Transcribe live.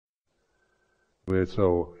We're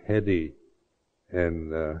so heady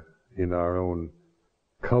and in our own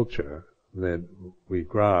culture that we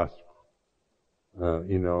grasp,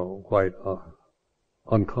 quite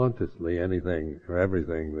unconsciously anything or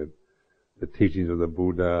everything that the teachings of the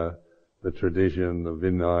Buddha, the tradition, the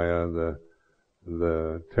Vinaya,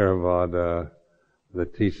 the Theravada, the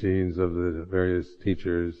teachings of the various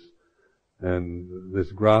teachers, and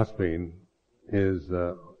this grasping is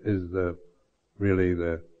really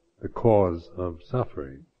the cause of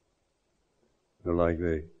suffering. Like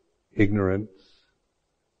the ignorance,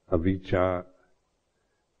 avijja,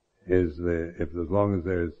 as long as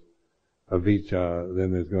there's avijja,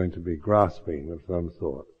 then there's going to be grasping of some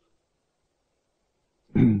sort.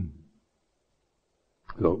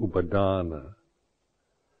 So upadana,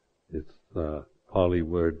 it's the Pali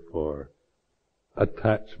word for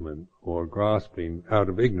attachment or grasping out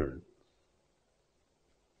of ignorance.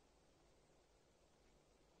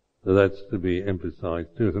 So that's to be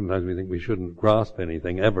emphasized too. Sometimes we think we shouldn't grasp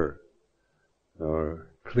anything ever,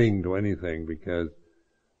 or cling to anything because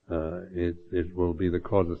it will be the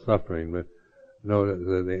cause of suffering. But no,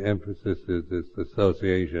 the emphasis is this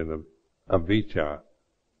association of avijja,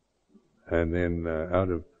 and then out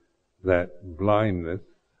of that blindness,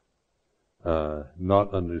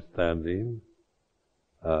 not understanding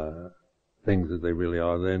things as they really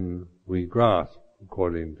are, then we grasp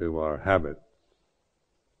according to our habits.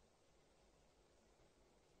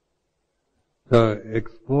 So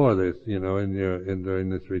explore this, during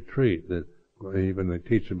this retreat. That even they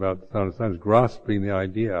teach about the sound of silence, grasping the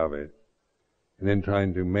idea of it, and then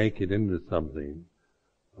trying to make it into something,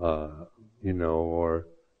 or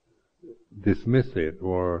dismiss it,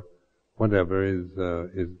 or whatever is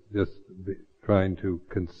just trying to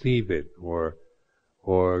conceive it, or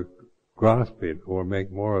grasp it, or make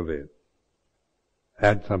more of it,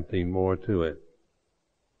 add something more to it.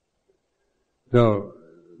 So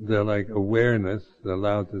the awareness that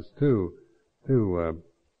allows us to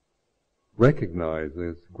recognize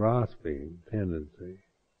this grasping tendency.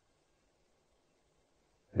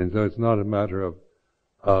 And so it's not a matter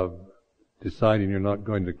of deciding you're not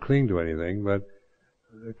going to cling to anything, but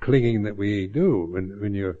clinging that we do.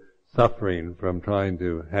 When you're suffering from trying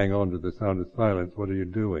to hang on to the sound of silence, what are you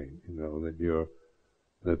doing?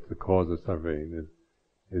 That's the cause of suffering.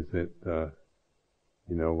 Is it,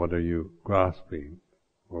 what are you grasping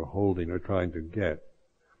or holding or trying to get?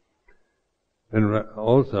 And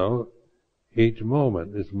also, each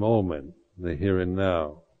moment, this moment, the here and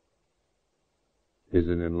now, is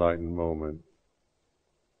an enlightened moment.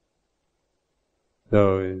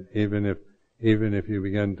 So even if you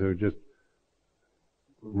begin to just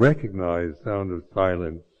recognize sound of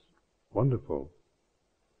silence, wonderful.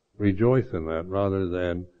 Rejoice in that rather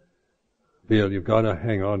than feel you've got to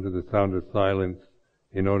hang on to the sound of silence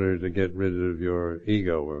in order to get rid of your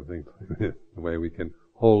ego or things like this. The way we can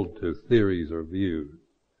hold to theories or views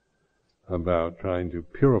about trying to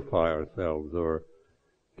purify ourselves or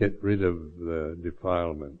get rid of the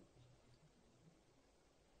defilement.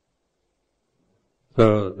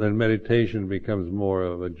 So then meditation becomes more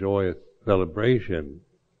of a joyous celebration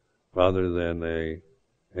rather than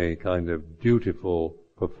a kind of dutiful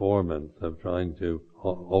performance of trying to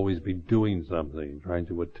always be doing something, trying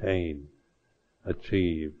to attain,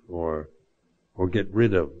 achieve, or get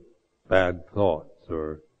rid of bad thoughts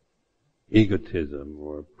or egotism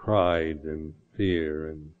or pride and fear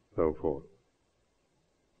and so forth.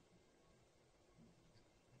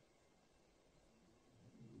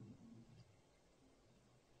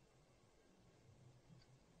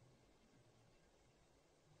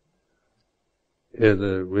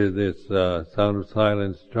 With this sound of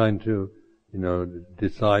silence, trying to,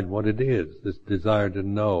 decide what it is, this desire to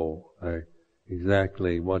know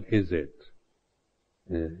exactly what is it.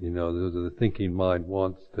 The thinking mind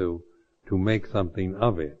wants to make something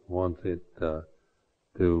of it, wants it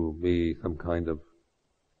to be some kind of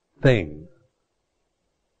thing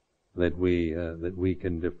that we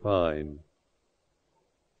can define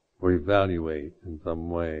or evaluate in some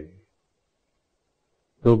way.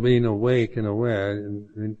 So being awake and aware,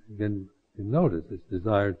 and you notice this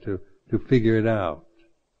desire to figure it out,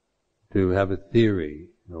 to have a theory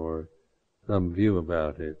or some view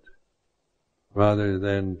about it, rather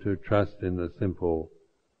than to trust in the simple,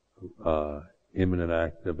 imminent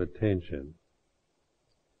act of attention.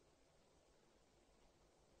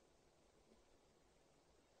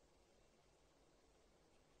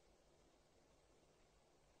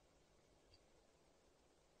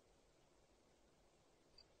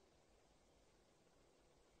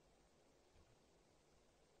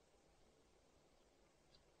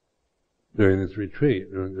 during this retreat.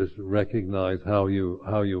 Just recognize how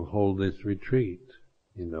you hold this retreat.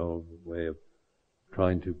 A way of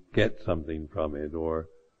trying to get something from it, or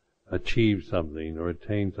achieve something, or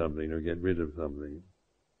attain something, or get rid of something.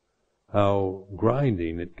 How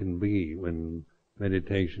grinding it can be when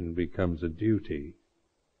meditation becomes a duty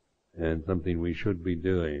and something we should be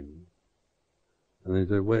doing. And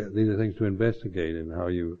these are things to investigate in how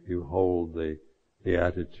you hold the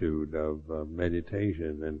attitude of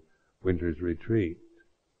meditation and winter's retreat.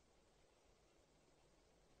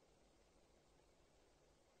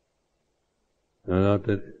 Not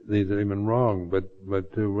that these are even wrong,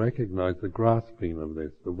 but to recognize the grasping of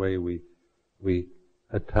this, the way we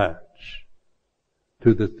attach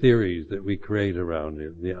to the theories that we create around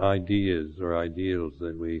it, the ideas or ideals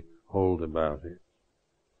that we hold about it,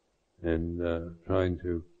 and trying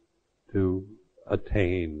to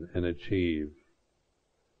attain and achieve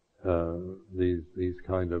these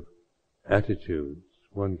kind of attitudes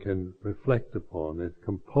one can reflect upon. It's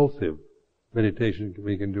compulsive. Meditation,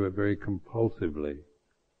 we can do it very compulsively.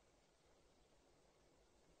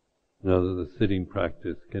 The sitting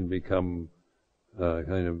practice can become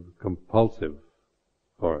kind of compulsive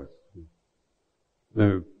for us.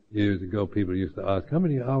 Remember, years ago, people used to ask, how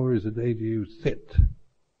many hours a day do you sit?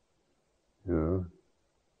 How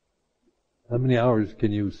many hours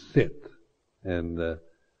can you sit? And I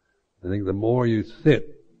think the more you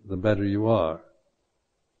sit, the better you are.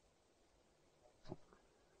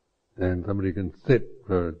 And somebody can sit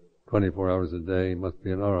for 24 hours a day, must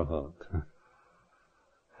be an arahant.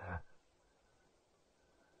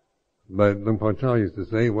 But Luang Por Chah used to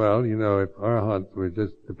say, well, if arahants were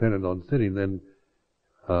just dependent on sitting, then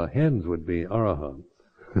hens would be arahants.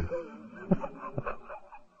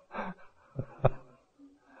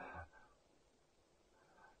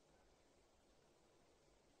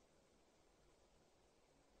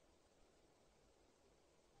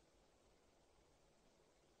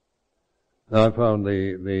 Now I found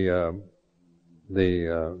the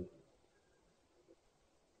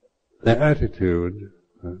attitude,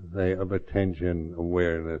 of attention,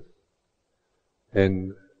 awareness,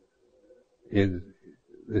 and is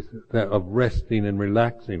this of resting and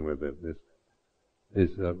relaxing with it,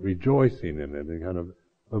 this rejoicing in it, and kind of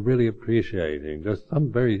really appreciating just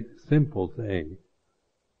some very simple thing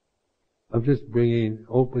of just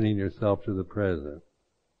opening yourself to the present,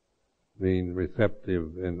 being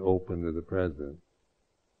receptive and open to the present.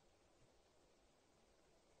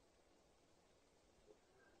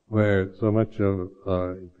 Where so much of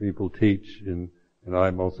people teach, and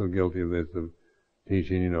I'm also guilty of this, of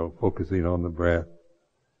teaching, focusing on the breath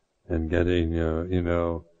and getting,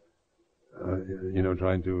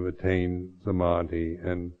 trying to attain samadhi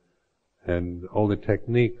and all the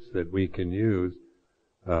techniques that we can use.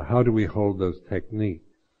 How do we hold those techniques?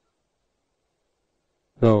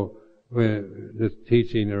 So, when just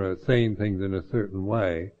teaching or saying things in a certain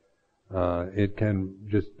way, it can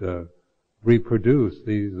just reproduce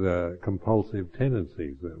these compulsive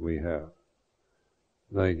tendencies that we have.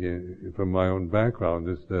 Like from my own background,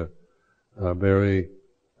 just a very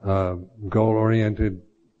goal-oriented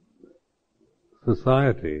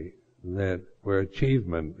society where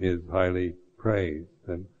achievement is highly praised,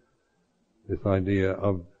 and this idea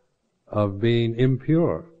of being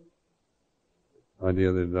impure,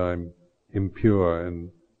 idea that I'm impure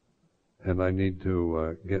and I need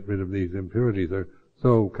to get rid of these impurities, are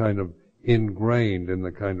so kind of ingrained in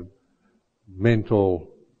the kind of mental,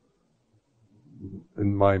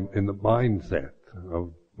 in the mindset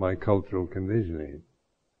of my cultural conditioning.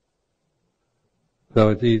 So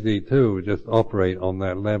it's easy to just operate on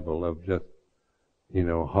that level of just,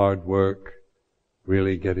 hard work,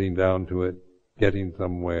 really getting down to it, getting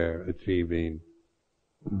somewhere, achieving.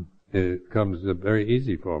 It comes very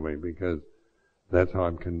easy for me because that's how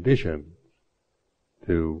I'm conditioned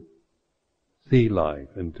to see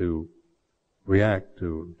life and to react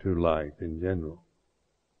to life in general.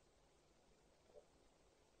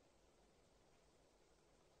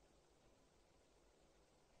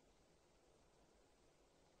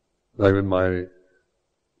 Like in my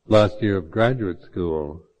last year of graduate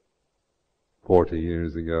school, 40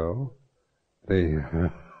 years ago, I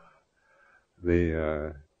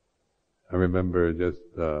remember just,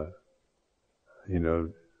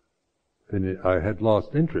 I had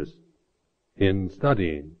lost interest in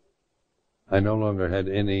studying. I no longer had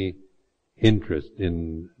any interest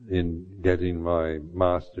in getting my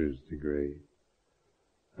master's degree.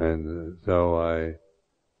 And so I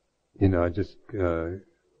just,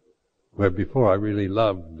 where before I really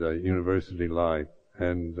loved university life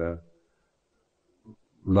and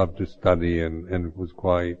loved to study and was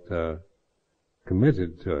quite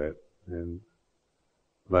committed to it.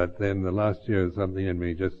 But then the last year, something in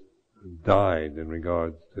me just died in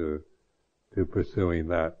regards to pursuing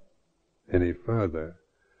that any further.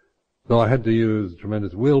 So I had to use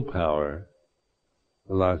tremendous willpower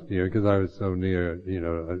the last year because I was so near,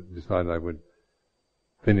 I decided I would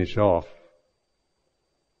finish off,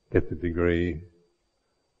 get the degree,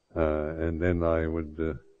 and then I would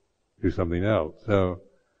do something else. So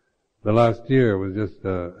the last year was just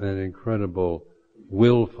an incredible,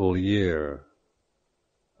 willful year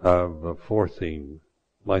of forcing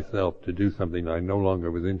myself to do something I no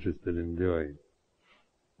longer was interested in doing.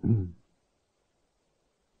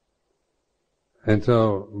 And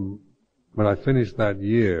so when I finished that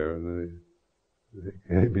year and they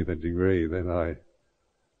gave me the degree, then I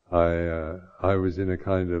was in a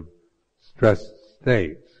kind of stressed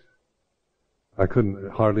state. I couldn't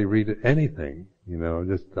hardly read anything,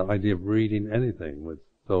 just the idea of reading anything was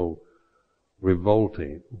so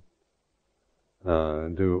revolting.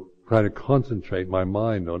 And to try to concentrate my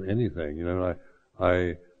mind on anything,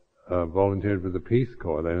 I volunteered for the Peace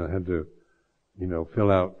Corps. Then I had to, fill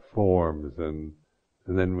out forms and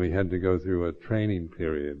then we had to go through a training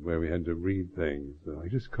period where we had to read things. And I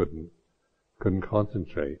just couldn't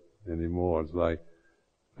concentrate anymore. It's like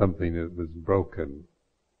something that was broken.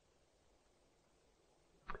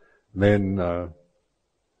 Then,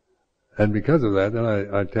 and because of that, then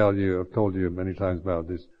I've told you many times about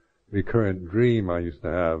this recurrent dream I used to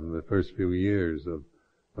have in the first few years of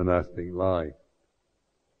monastic life,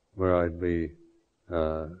 where I'd be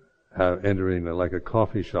entering like a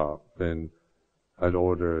coffee shop, and I'd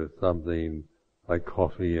order something like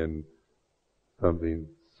coffee and something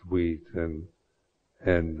sweet, and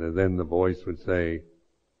then the voice would say,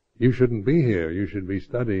 "You shouldn't be here. You should be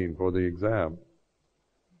studying for the exam."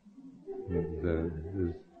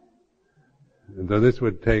 And so this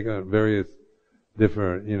would take various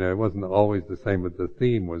different, it wasn't always the same, but the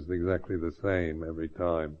theme was exactly the same every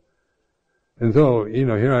time. And so,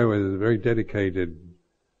 here I was, a very dedicated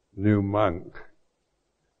new monk,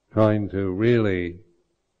 trying to really,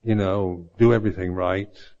 do everything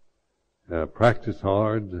right, practice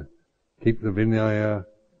hard, keep the Vinaya,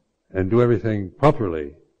 and do everything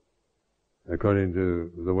properly, according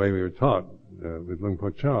to the way we were taught with Luang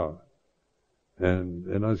Por Chah.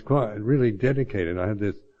 And I was quite really dedicated. I had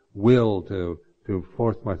this will to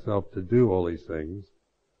force myself to do all these things.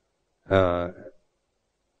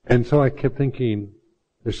 And so I kept thinking,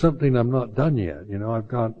 there's something I'm not done yet. I've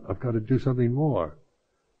got to do something more.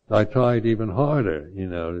 So I tried even harder,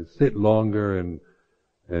 to sit longer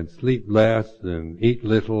and sleep less and eat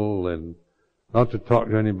little and not to talk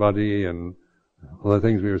to anybody and all the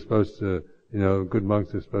things we were supposed to, good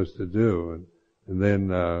monks are supposed to do. And then,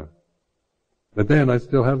 but then I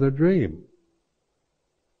still have the dream.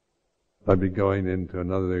 I'd be going into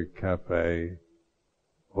another cafe,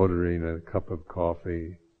 ordering a cup of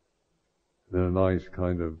coffee, then a nice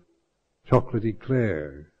kind of chocolatey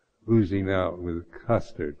clear, oozing out with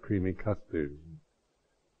custard, creamy custard.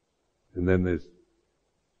 And then this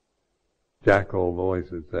jackal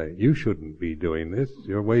voice would say, "You shouldn't be doing this.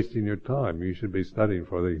 You're wasting your time. You should be studying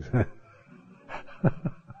for the exam."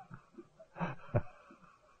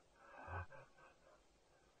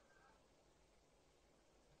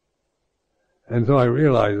 And so I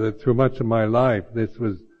realized that through much of my life, this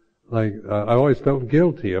was like, I always felt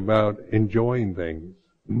guilty about enjoying things.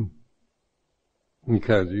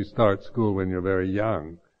 Because you start school when you're very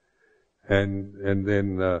young. And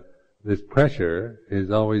then, this pressure is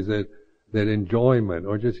always that enjoyment,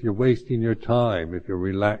 or just you're wasting your time if you're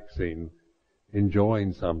relaxing,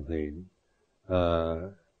 enjoying something.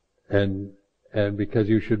 And because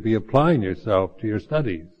you should be applying yourself to your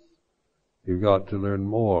studies. You've got to learn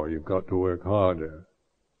more. You've got to work harder.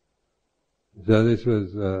 So this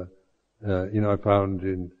was, I found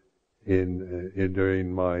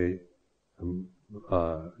during my,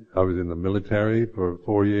 I was in the military for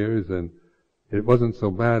 4 years, and it wasn't so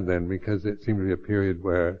bad then because it seemed to be a period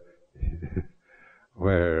where,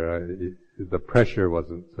 the pressure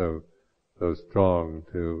wasn't so strong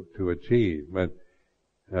to achieve. But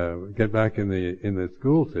get back in the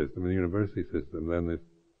school system, in the university system, then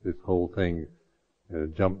this whole thing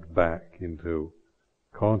jumped back into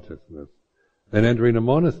consciousness. Then entering a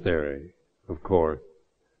monastery, of course,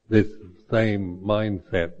 this same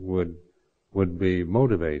mindset would be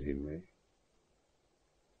motivating me.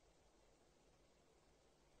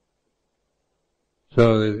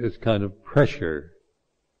 So there's kind of pressure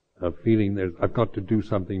of feeling I've got to do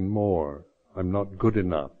something more. I'm not good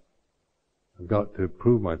enough. I've got to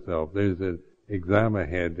prove myself. There's an exam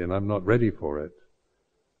ahead and I'm not ready for it.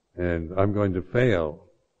 And I'm going to fail.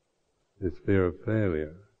 This fear of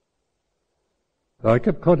failure. So I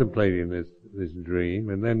kept contemplating this dream,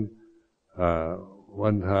 and then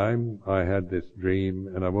one time I had this dream,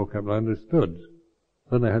 and I woke up and I understood.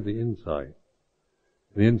 Then I had the insight.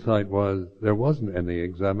 The insight was there wasn't any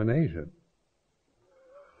examination.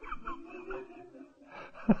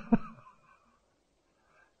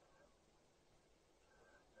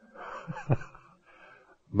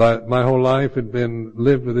 But my whole life had been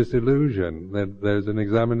lived with this illusion that there's an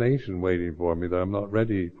examination waiting for me that I'm not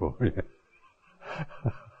ready for yet.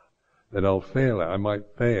 That I'll fail at. I might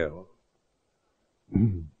fail.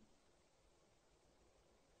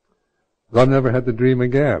 I've never had the dream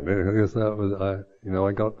again. I guess that was, I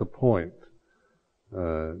got the point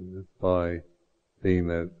by seeing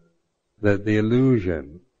that the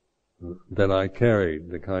illusion that I carried,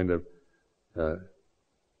 the kind of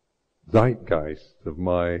zeitgeist of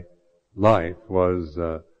my life was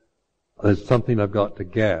there's something I've got to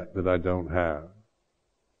get that I don't have.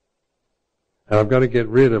 And I've got to get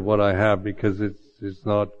rid of what I have because it's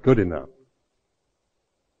not good enough.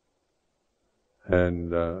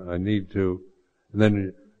 And I need to,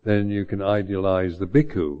 then you can idealize the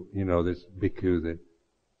bhikkhu, this bhikkhu that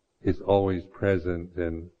is always present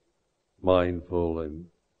and mindful and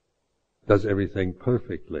does everything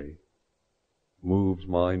perfectly, moves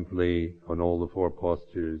mindfully on all the four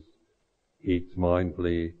postures, eats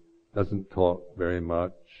mindfully, doesn't talk very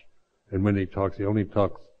much, and when he talks, he only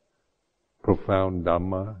talks profound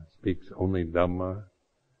Dhamma, speaks only Dhamma,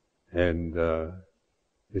 and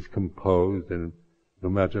is composed, and no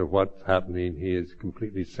matter what's happening, he is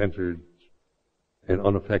completely centered and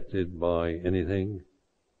unaffected by anything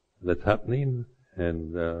that's happening,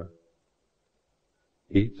 and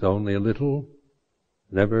eats only a little,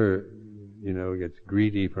 never, gets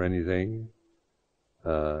greedy for anything,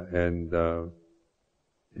 and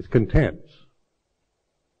is content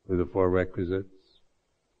with the four requisites,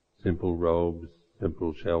 simple robes,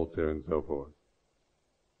 simple shelter, and so forth.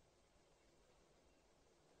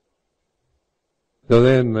 So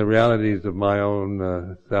then the realities of my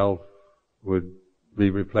own self would be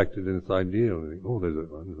reflected in this ideal. And think,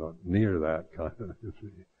 I'm not near that kind of.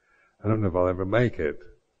 I don't know if I'll ever make it.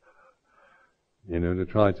 To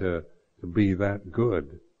try to be that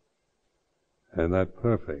good and that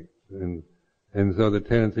perfect. And so the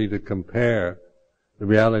tendency to compare the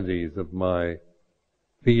realities of my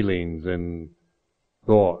feelings and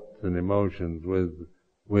thoughts and emotions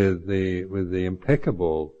with the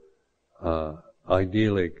impeccable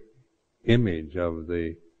idyllic image of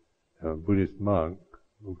the Buddhist monk.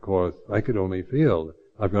 Of course, I could only feel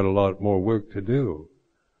I've got a lot more work to do.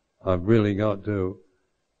 I've really got to,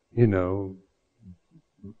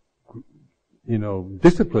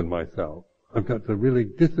 discipline myself. I've got to really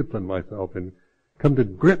discipline myself and come to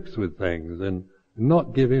grips with things and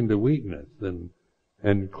not give in to weakness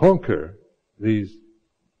and conquer these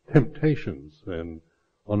temptations and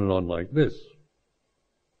on like this.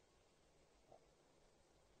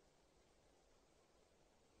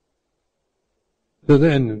 So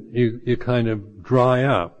then you kind of dry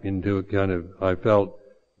up into a kind of, I felt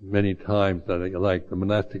many times that like the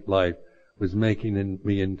monastic life was making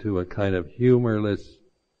me into a kind of humorless,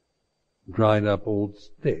 dried up old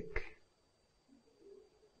stick.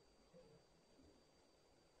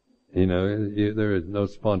 There is no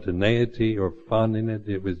spontaneity or fun in it.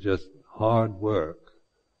 It was just hard work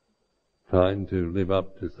trying to live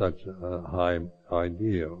up to such a high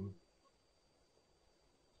ideal.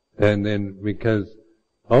 And then because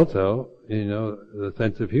also, the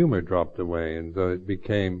sense of humor dropped away, and so it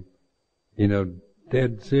became,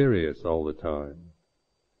 dead serious all the time.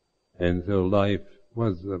 And so life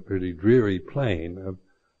was a pretty dreary plane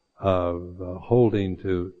of holding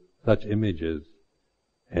to such images,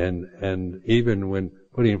 and even when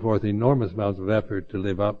putting forth enormous amounts of effort to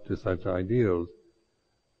live up to such ideals,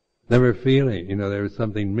 never feeling, there was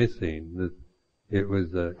something missing. That it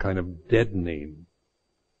was a kind of deadening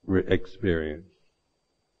experience.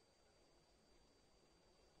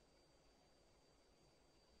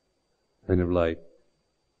 Kind of like,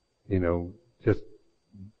 just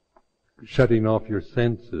shutting off your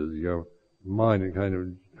senses, your mind, and kind of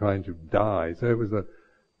trying to die. So it was a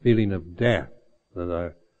feeling of death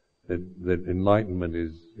that enlightenment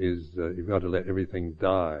is you've got to let everything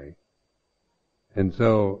die. And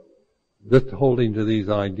so, just holding to these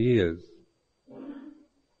ideas,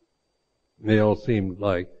 they all seemed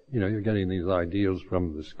like, you're getting these ideals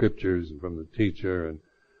from the scriptures and from the teacher and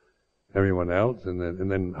everyone else,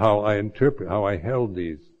 and then how I held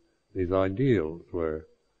these ideals was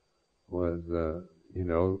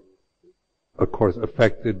of course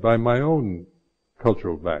affected by my own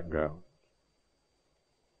cultural background.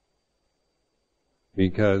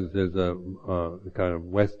 because there's a kind of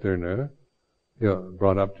Westerner, you're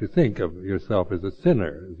brought up to think of yourself as a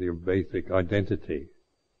sinner, as your basic identity,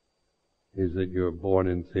 is that you're born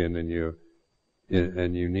in sin and you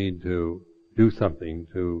need to do something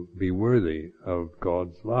to be worthy of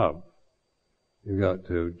God's love. You've got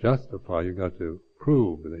to justify, you've got to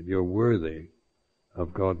prove that you're worthy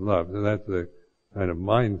of God's love. So that's the kind of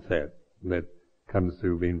mindset that comes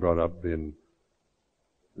through being brought up in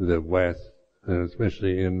the West, and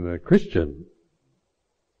especially in the Christian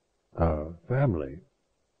family.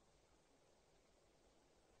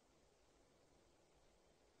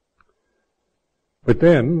 But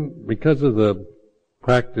then, because of the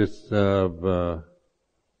practice of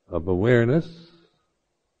awareness,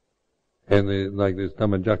 and like this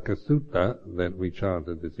Dhammacakka Sutta that we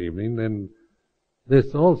chanted this evening, then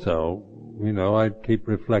this also, I keep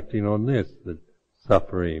reflecting on this, that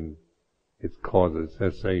suffering, its causes,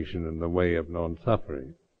 cessation, and the way of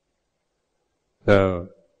non-suffering. So,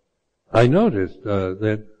 I noticed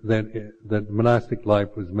that monastic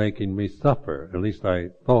life was making me suffer. At least I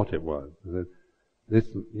thought it was. That this,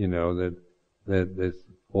 that this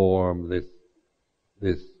form, this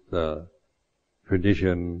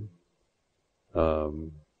tradition,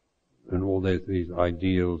 and all these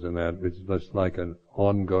ideals and that, it's just like an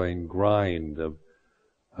ongoing grind of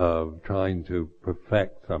trying to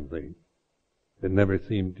perfect something. You never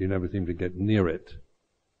seem to get near it.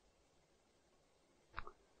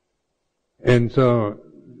 And so,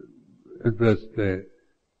 it was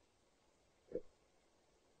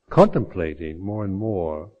contemplating more and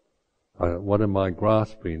more, what am I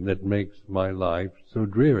grasping that makes my life so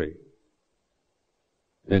dreary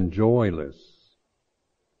and joyless.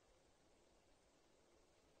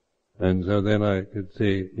 And so then I could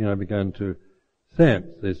see, I began to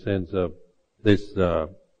sense of this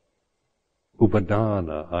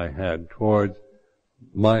upadana I had towards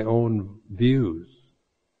my own views,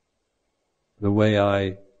 the way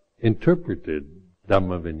I interpreted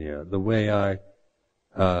Dhamma Vinaya, the way I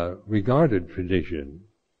regarded tradition,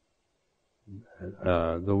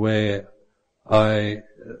 the way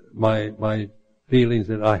my feelings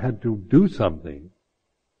that I had to do something,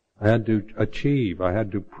 I had to achieve, I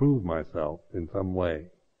had to prove myself in some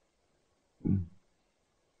way.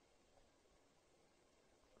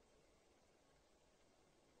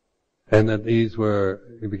 And that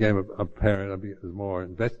it became apparent, I was more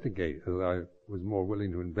investigate, as I was more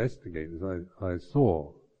willing to investigate, as I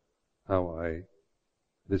saw how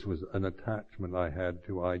this was an attachment I had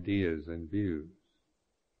to ideas and views.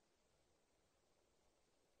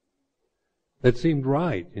 That seemed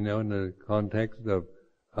right, in the context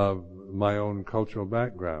of my own cultural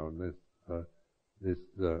background, this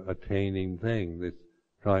attaining thing, this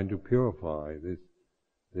trying to purify,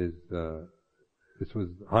 this was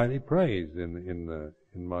highly praised in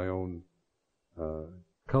my own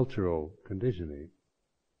cultural conditioning.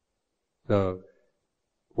 So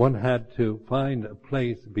one had to find a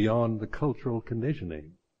place beyond the cultural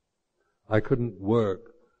conditioning. I couldn't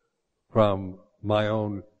work from my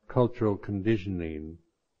own cultural conditioning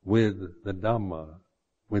with the Dhamma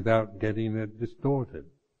without getting it distorted.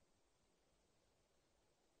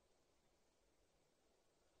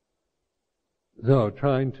 So,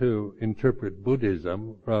 trying to interpret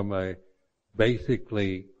Buddhism from a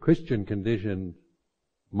basically Christian conditioned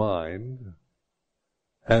mind,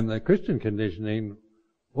 and the Christian conditioning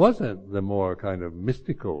wasn't the more kind of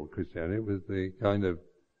mystical Christianity, it was the kind of,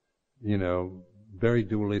 very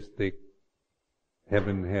dualistic,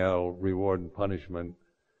 heaven, hell, reward and punishment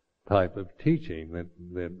type of teaching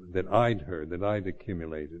that I'd heard, that I'd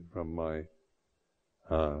accumulated from my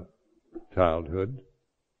childhood.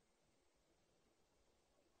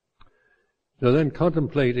 So then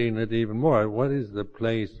contemplating it even more, what is the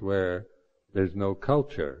place where there's no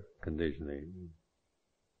culture conditioning?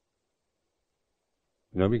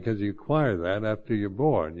 Because you acquire that after you're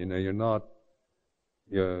born. You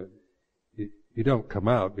don't come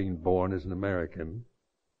out being born as an American.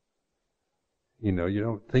 You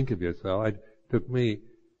don't think of yourself. It took me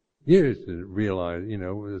years to realize,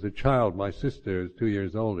 as a child, my sister is 2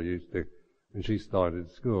 years older, when she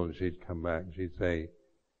started school, and she'd come back and she'd say,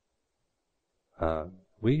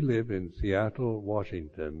 we live in Seattle,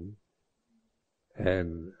 Washington,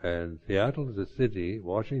 and Seattle is a city,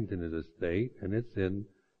 Washington is a state, and it's in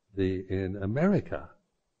America.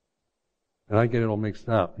 And I get it all mixed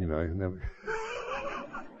up, never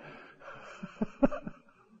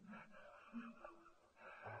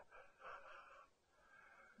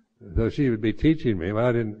So she would be teaching me, but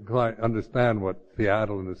I didn't quite understand what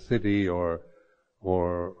Seattle and a city or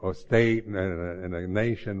state and a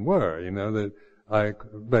nation were. That but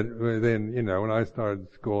then, when I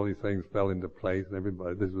started school, these things fell into place, and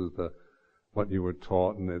everybody, this was what you were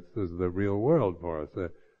taught, and this was the real world for us.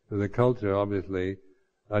 The culture, obviously,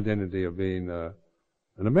 identity of being an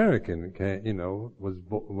American,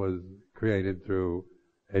 was created through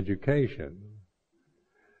education.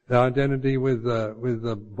 The identity with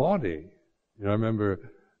the body. I remember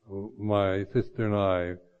my sister and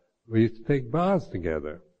I, we used to take baths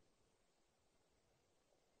together.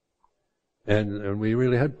 And we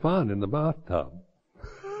really had fun in the bathtub.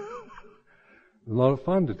 It was a lot of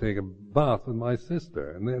fun to take a bath with my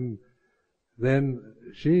sister. And then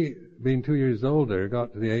she, being 2 years older,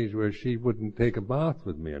 got to the age where she wouldn't take a bath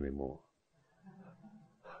with me anymore.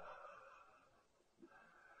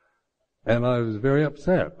 And I was very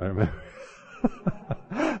upset, I remember.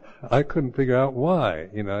 I couldn't figure out why.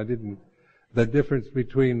 The difference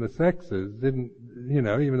between the sexes didn't,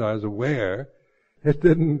 even though I was aware, it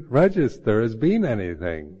didn't register as being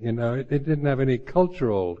anything. It didn't have any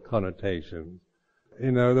cultural connotations.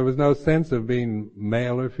 There was no sense of being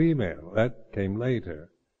male or female. That came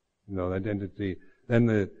later. Identity.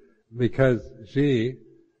 Then because she,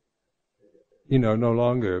 no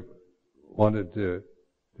longer wanted to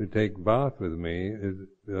take bath with me,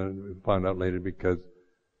 we found out later because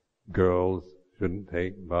girls shouldn't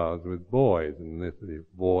take baths with boys, and if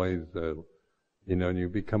boys, and you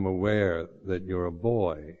become aware that you're a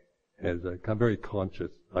boy as a very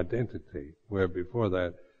conscious identity, where before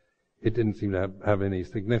that it didn't seem to have any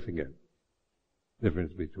significant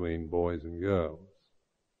difference between boys and girls.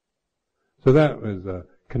 So that was a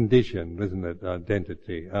condition, isn't it,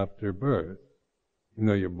 identity after birth.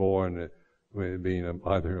 You're born with being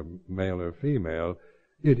either a male or female,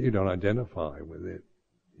 you don't identify with it.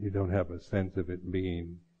 You don't have a sense of it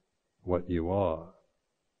being what you are.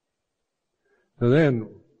 So then,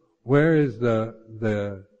 where is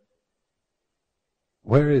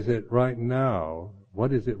it right now?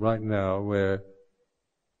 What is it right now where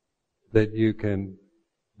that you can,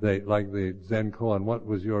 like the Zen koan, what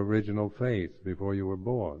was your original face before you were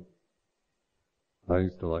born? I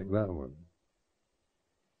used to like that one.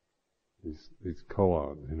 These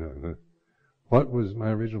koans, What was my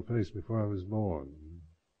original face before I was born?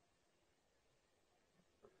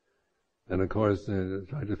 And of course,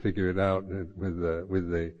 try to figure it out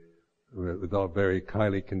with our very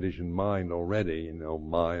highly conditioned mind already.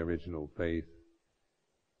 My original face,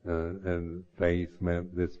 and face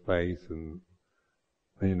meant this face, and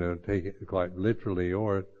take it quite literally,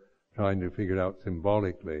 or trying to figure it out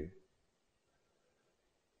symbolically.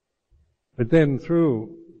 But then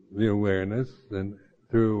through the awareness and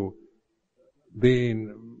through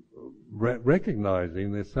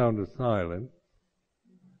recognizing the sound of silence,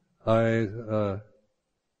 I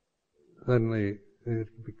suddenly it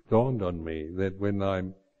dawned on me that when I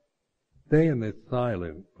stay in this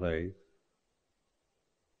silent place,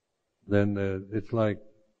 then it's like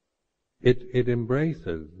it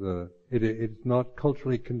embraces it's not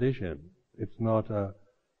culturally conditioned. It's not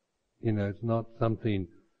it's not something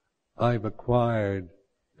I've acquired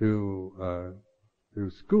through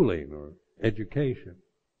schooling or education.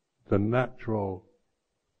 It's a natural.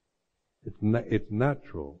 It's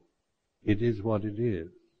natural. It is what it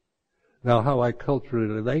is. Now, how I culturally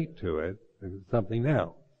relate to it is something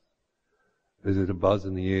else. Is it a buzz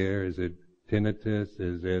in the ear? Is it tinnitus?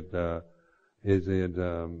 Is it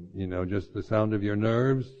just the sound of your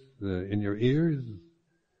nerves in your ears?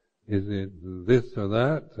 Is it this or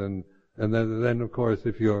that? And then of course,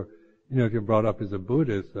 if you're brought up as a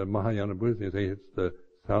Buddhist, a Mahayana Buddhist, you say it's the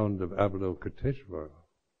sound of Avalokiteshvara.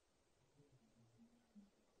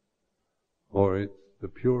 Or it's the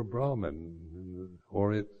pure Brahman,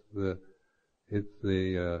 or it's the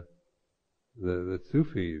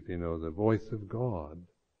Sufis, the voice of God.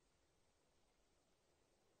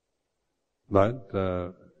 But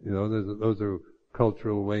those are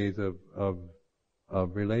cultural ways of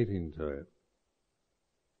relating to it.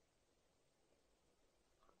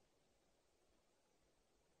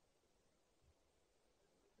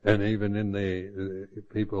 And even in the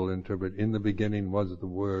people interpret, in the beginning was the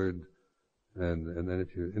Word. And then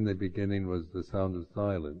in the beginning was the sound of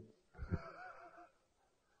silence,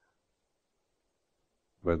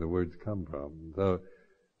 where the words come from.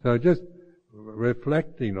 So just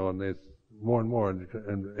reflecting on this more and more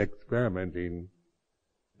and experimenting,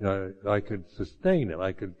 I could sustain it.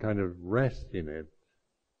 I could kind of rest in it,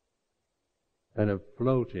 kind of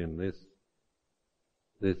float in this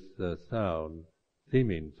sound,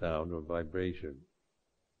 seeming sound or vibration.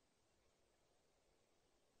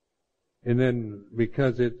 And then,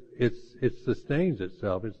 because it sustains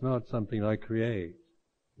itself, it's not something I create.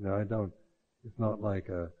 It's not like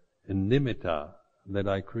nimitta that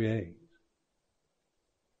I create.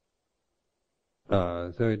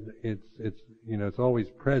 So it's always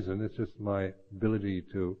present. It's just my ability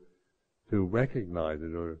to recognize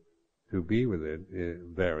it or to be with it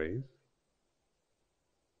varies.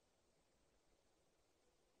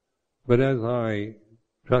 But as I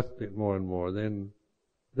trust it more and more, then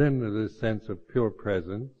there's this sense of pure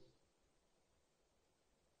presence.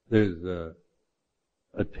 There's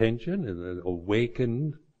attention, there's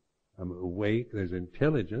awakened. I'm awake. There's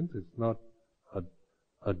intelligence. It's not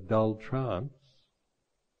a dull trance.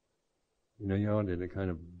 You aren't in a kind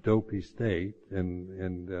of dopey state,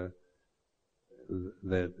 and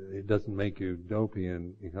that it doesn't make you dopey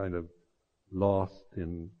and kind of lost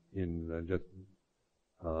in just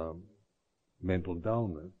mental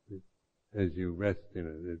dullness. As you rest in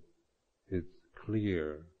it, it's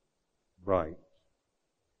clear, bright,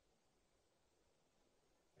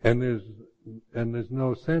 and there's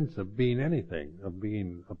no sense of being anything, of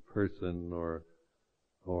being a person or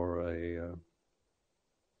a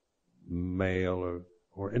male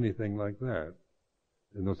or anything like that.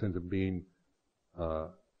 There's no sense of being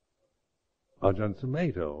Ajahn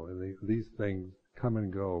Sumedho. These things come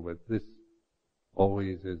and go, but this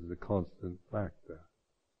always is the constant factor.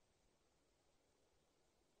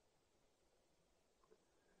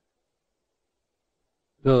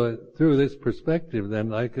 So through this perspective,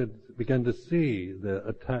 then I could begin to see the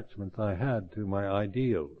attachments I had to my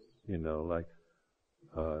ideals. Like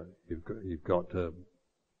you've got to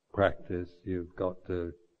practice, you've got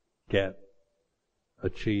to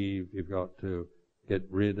achieve, you've got to get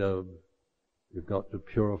rid of, you've got to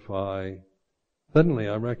purify. Suddenly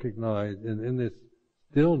I recognize in this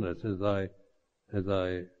stillness, as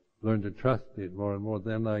I learned to trust it more and more,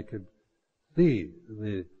 then I could see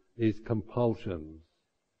these compulsions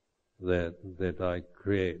that I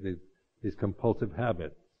create, these compulsive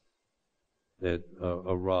habits that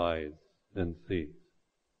arise and cease.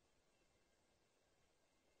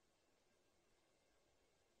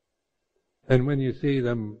 And when you see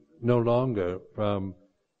them no longer from,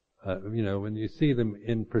 when you see them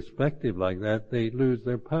in perspective like that, they lose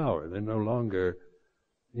their power. They're no longer,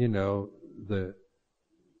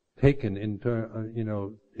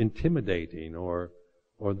 intimidating or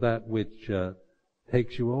that which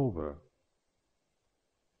takes you over,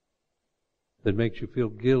 that makes you feel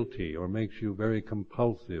guilty or makes you very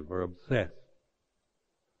compulsive or obsessed,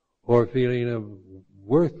 or a feeling of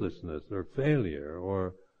worthlessness or failure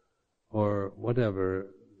or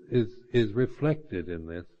whatever is reflected in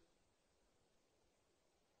this.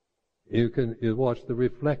 You watch the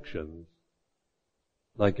reflections,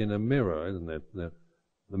 like in a mirror, isn't it?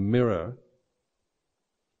 The mirror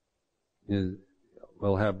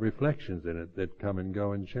will have reflections in it that come and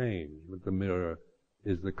go and change, but the mirror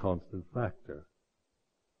is the constant factor.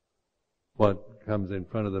 What comes in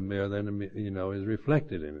front of the mirror then, is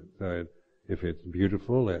reflected in it. So if it's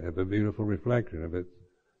beautiful, it has a beautiful reflection. If it's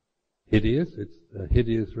hideous, it's a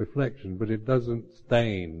hideous reflection, but it doesn't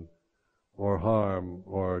stain or harm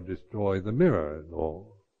or destroy the mirror at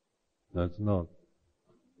all. That's not.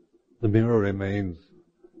 The mirror remains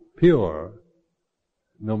pure,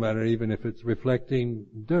 no matter even if it's reflecting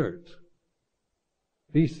dirt,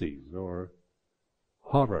 feces, or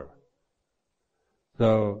horror.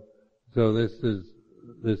 So this is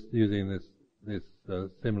using this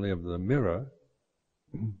simile of the mirror.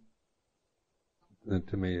 And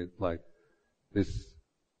to me, it's like this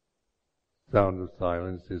sound of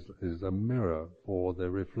silence is a mirror for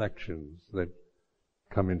the reflections that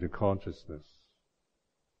come into consciousness.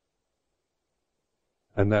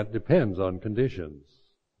 And that depends on conditions.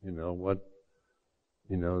 The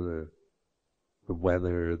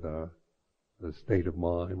weather, the state of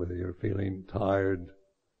mind, whether you're feeling tired,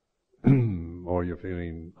 or you're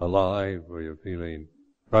feeling alive, or you're feeling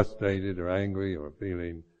frustrated or angry, or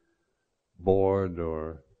feeling bored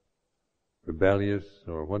or rebellious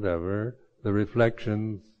or whatever, the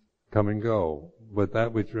reflections come and go. But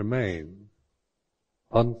that which remains,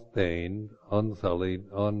 unstained, unsullied,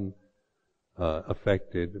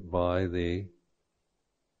 unaffected by the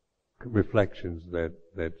reflections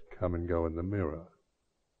that come and go in the mirror.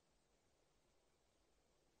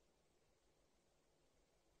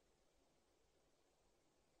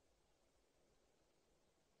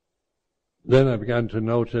 Then I began to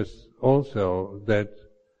notice also that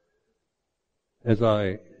as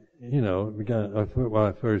when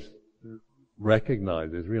I first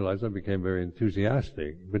recognized this, realized I became very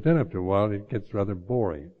enthusiastic. But then after a while it gets rather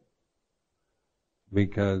boring.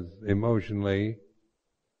 Because emotionally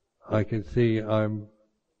I can see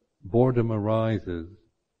boredom arises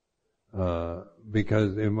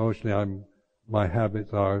because emotionally my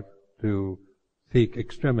habits are to seek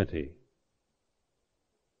extremity.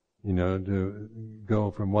 To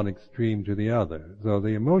go from one extreme to the other. So the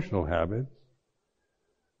emotional habits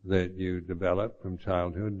that you develop from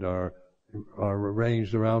childhood are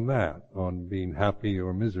arranged around that, on being happy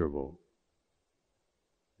or miserable.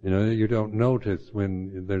 You don't notice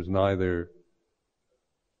when you're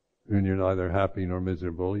neither happy nor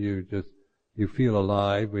miserable. You feel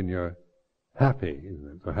alive when you're happy.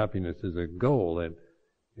 So happiness is a goal that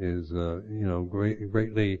is,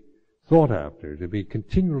 greatly sought after, to be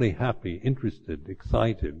continually happy, interested,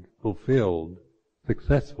 excited, fulfilled,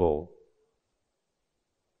 successful.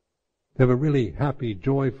 To have a really happy,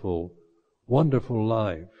 joyful, wonderful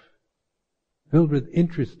life, filled with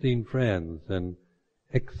interesting friends and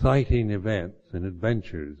exciting events and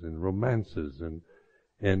adventures and romances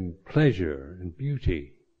and pleasure and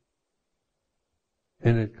beauty.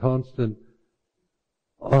 And a constant,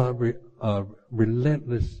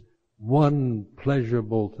 relentless, one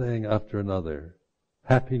pleasurable thing after another.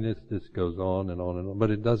 Happiness just goes on and on and on, but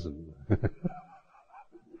it doesn't.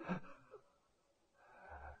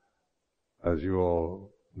 As you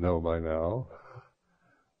all know by now,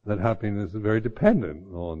 that happiness is very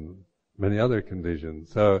dependent on many other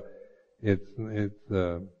conditions. So it's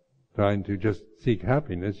trying to just seek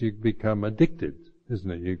happiness, you become addicted, isn't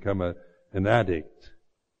it? You become an addict,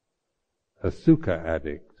 a sukha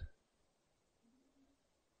addict.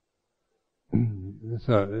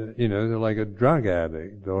 So, they're like a drug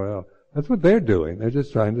addict, or that's what they're doing. They're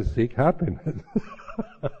just trying to seek happiness.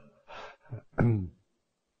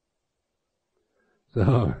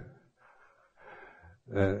 So,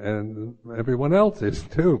 and everyone else is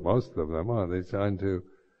too. Most of them are. They're trying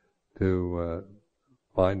to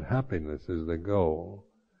find happiness as the goal.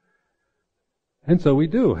 And so we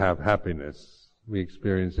do have happiness. We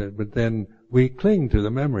experience it, but then we cling to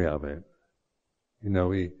the memory of it.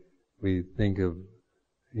 We think of,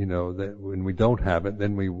 that when we don't have it,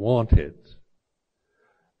 then we want it.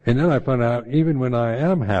 And then I found out, even when I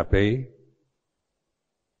am happy,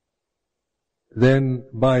 then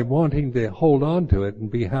by wanting to hold on to it and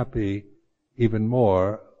be happy even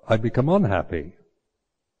more, I become unhappy,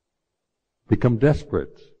 become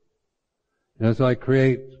desperate. So I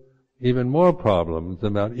create even more problems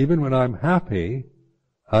about, even when I'm happy,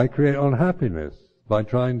 I create unhappiness by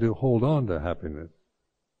trying to hold on to happiness.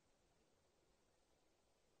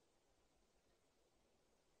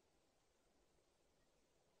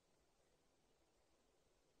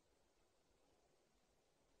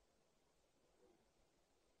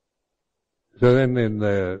 So then in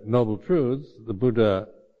the Noble Truths, the Buddha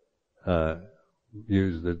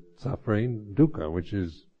used the suffering, dukkha, which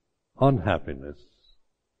is unhappiness,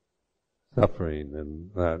 suffering,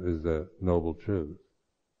 and that is the Noble Truth.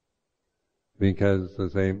 Because,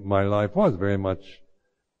 my life was very much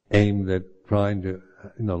aimed at trying to,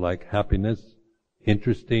 like happiness,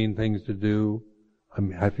 interesting things to do.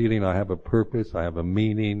 I'm feeling I have a purpose, I have a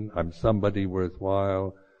meaning, I'm somebody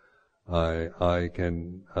worthwhile, I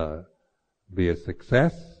can be a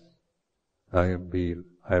success. I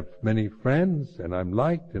have many friends, and I'm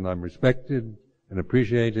liked, and I'm respected, and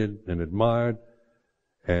appreciated, and admired,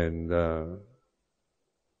 and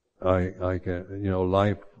I can,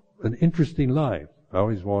 life, an interesting life. I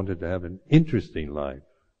always wanted to have an interesting life.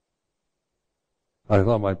 I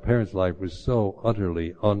thought my parents' life was so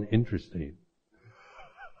utterly uninteresting.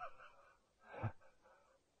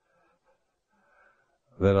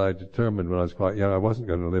 That I determined when I was quite young I wasn't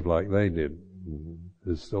going to live like they did. It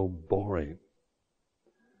was so boring.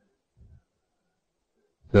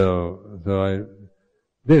 So I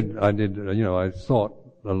did, I sought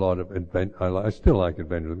a lot of adventure. I still like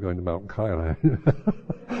adventure. I'm going to Mount Kailash.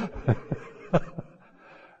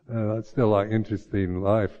 I still like interesting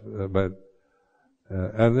life,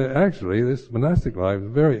 and actually this monastic life is a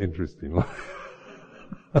very interesting life.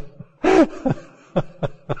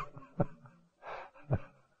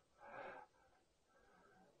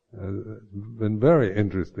 Been very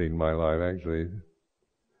interesting, my life, actually.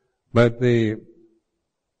 But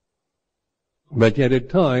yet at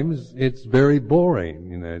times it's very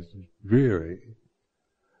boring, it's dreary.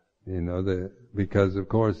 Because of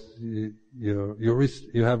course you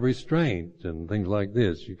have restraint and things like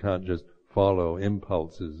this. You can't just follow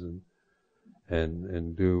impulses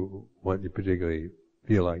and do what you particularly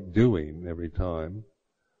feel like doing every time.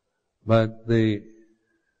 But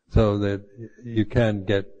so that you can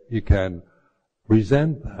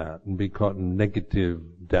resent that and be caught in negative,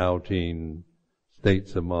 doubting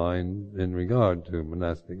states of mind in regard to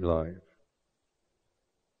monastic life.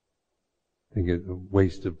 Think it's a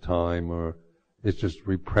waste of time, or it's just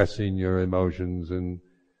repressing your emotions, and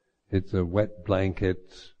it's a wet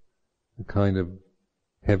blanket, a kind of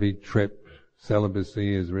heavy trip.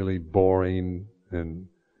 Celibacy is really boring and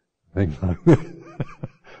things like that.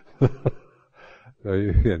 So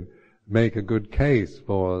you can make a good case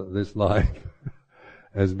for this life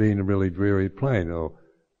as being a really dreary plane. Oh,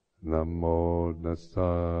 Namo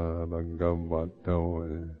Nassa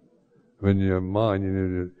Bhagavato. When your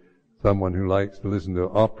mind, someone who likes to listen to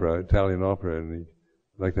opera, Italian opera, and he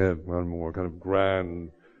like to have one more kind of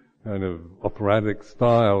grand, kind of operatic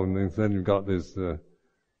style, and then you've got this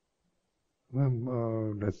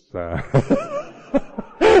Namo Nassa.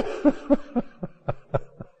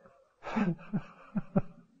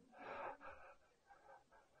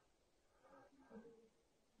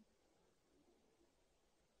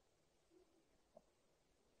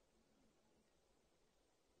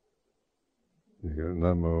 You go,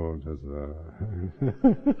 Namo Tassa.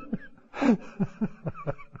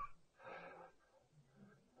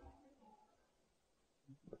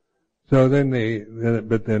 So then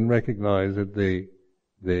but then recognize that the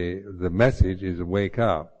message is wake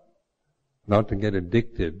up, not to get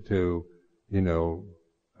addicted to,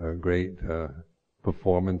 great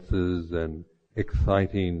performances and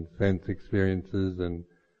exciting sense experiences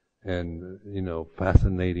and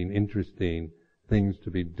fascinating, interesting things to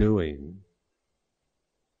be doing.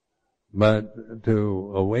 But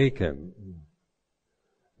to awaken,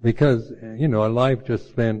 because, a life just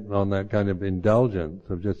spent on that kind of indulgence,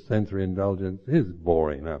 of just sensory indulgence, is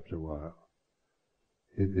boring after a while.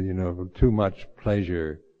 Too much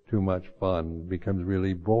pleasure, too much fun becomes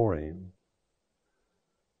really boring.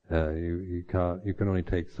 You can only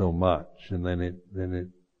take so much, and then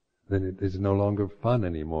it is no longer fun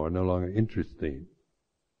anymore, no longer interesting.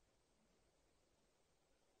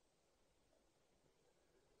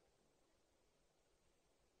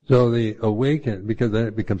 So the awaken, because then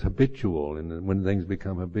it becomes habitual, and when things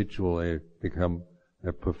become habitual, they become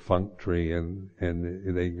perfunctory, and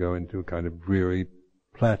they go into a kind of dreary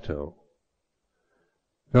plateau.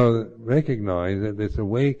 So recognize that this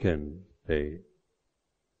awakened state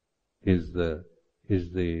is the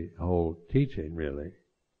whole teaching, really.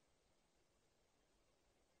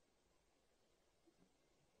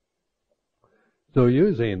 So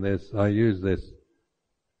using this, I use this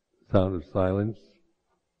sound of silence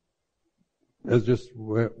as just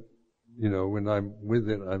where, when I'm with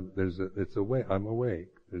it, I'm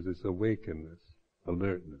awake. There's this awakeness,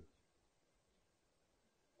 alertness.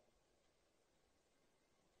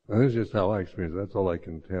 And this is just how I experience it. That's all I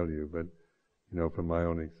can tell you, but, from my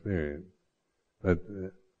own experience. But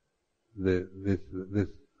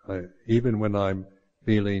even when I'm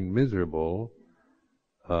feeling miserable,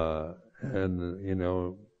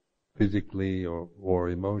 and physically or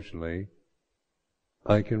emotionally,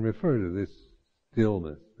 I can refer to this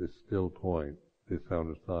stillness, this still point, this sound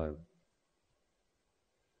of silence.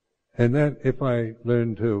 And then if I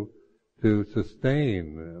learn to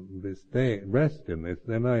sustain rest in this,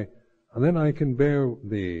 then I can bear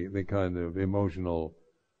the kind of emotional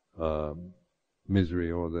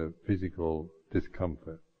misery or the physical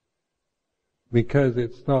discomfort, because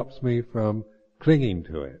it stops me from clinging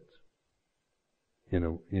to it.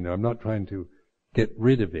 I'm not trying to get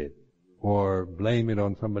rid of it or blame it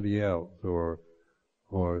on somebody else or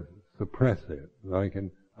suppress it.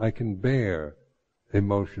 I can bear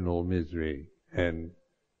emotional misery and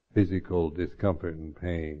physical discomfort and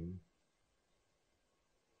pain.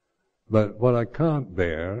 But what I can't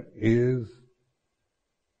bear is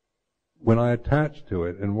when I attach to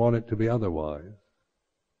it and want it to be otherwise.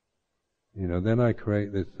 Then I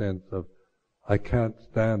create this sense of, I can't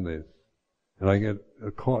stand this. And I get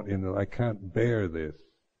caught in it, I can't bear this.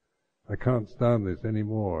 I can't stand this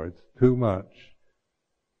anymore. It's too much.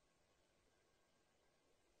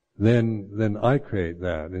 Then I create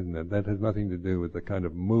that, isn't it? That has nothing to do with the kind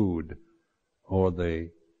of mood or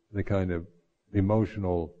the kind of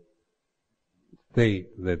emotional state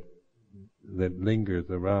that lingers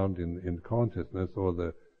around in consciousness, or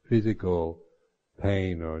the physical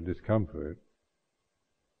pain or discomfort.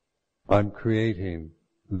 I'm creating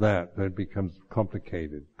that becomes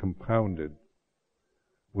complicated, compounded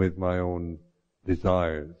with my own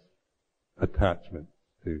desires, attachment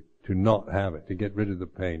to not have it, to get rid of the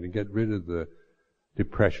pain, to get rid of the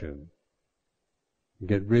depression, to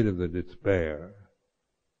get rid of the despair.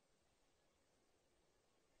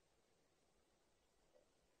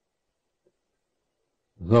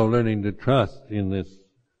 So learning to trust in this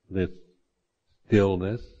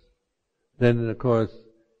stillness, then of course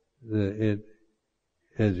the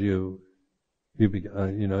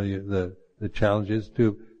challenge is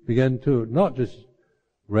to begin to not just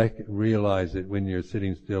realize it when you're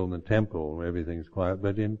sitting still in the temple where everything's quiet,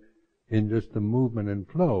 but in in just the movement and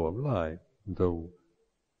flow of life. And so,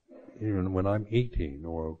 even when I'm eating,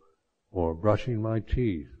 or brushing my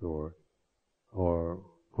teeth, or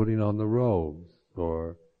putting on the robes,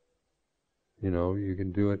 or you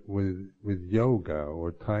can do it with yoga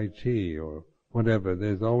or Tai Chi or whatever.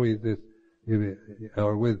 There's always this,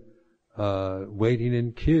 or with waiting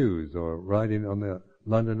in queues or riding on the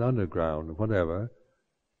London Underground or whatever.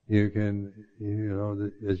 You can,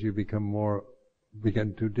 as you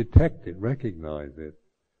begin to detect it, recognize it.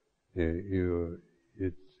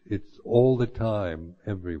 It's all the time,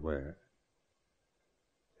 everywhere.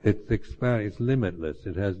 It's expanding. It's limitless.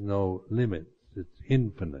 It has no limits. It's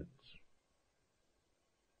infinite.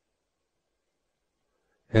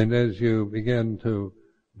 And as you begin to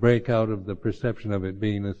break out of the perception of it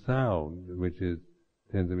being a sound, which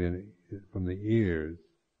tends to be from the ears,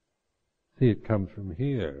 see, it comes from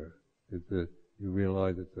here. You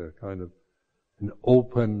realize it's a kind of an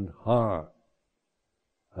open heart,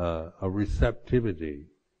 a receptivity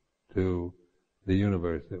to the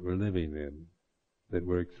universe that we're living in, that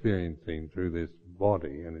we're experiencing through this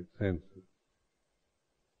body and its senses.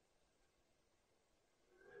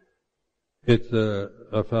 It's a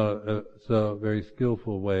very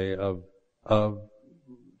skillful way of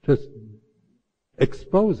just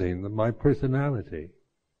exposing my personality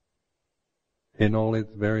in all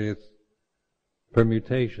its various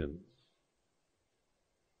permutations.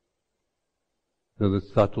 So the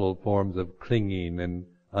subtle forms of clinging and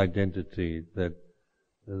identity that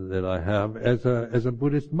I have as a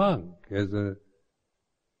Buddhist monk, as a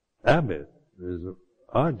abbot, as an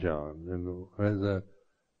Ajahn, and as a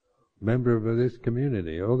member of this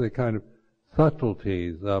community. All the kind of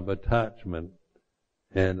subtleties of attachment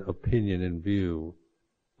and opinion and view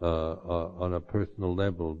on a personal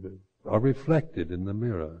level are reflected in the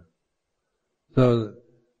mirror. So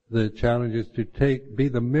the challenge is to be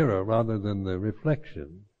the mirror rather than the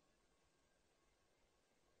reflection.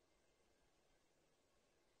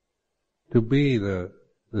 To be the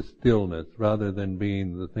stillness rather than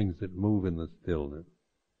being the things that move in the stillness.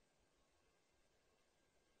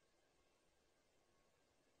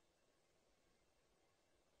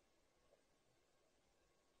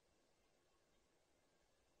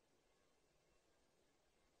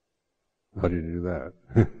 How do you do that?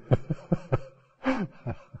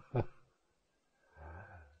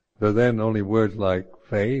 So then only words like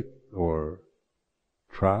faith or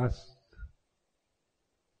trust,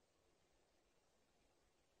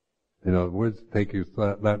 words take you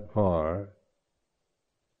that far,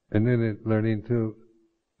 and then learning to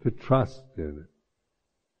trust in it,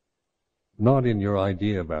 not in your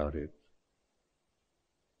idea about it,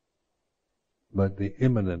 but the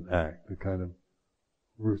imminent act, the kind of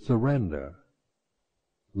surrender,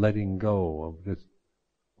 letting go of this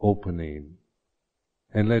opening,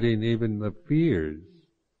 and letting even the fears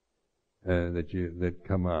that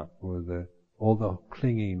come up, or all the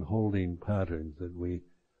clinging, holding patterns that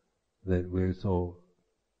we're so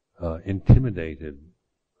intimidated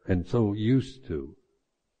and so used to,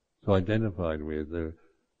 so identified with,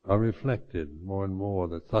 are reflected more and more.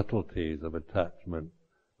 The subtleties of attachment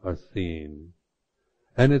are seen.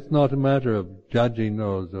 And it's not a matter of judging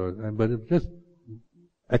those, but of just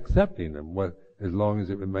accepting them. As long as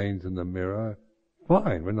it remains in the mirror,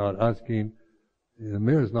 fine. We're not asking. The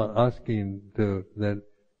mirror's not asking the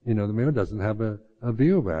mirror doesn't have a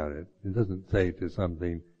view about it. It doesn't say to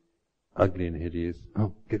something ugly and hideous,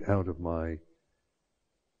 "Oh, get out of my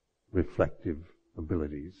reflective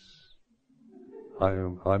abilities.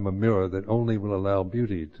 I'm a mirror that only will allow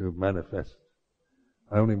beauty to manifest.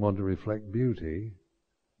 I only want to reflect beauty."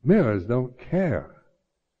 Mirrors don't care.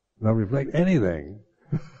 They'll reflect anything.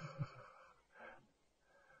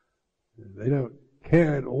 They don't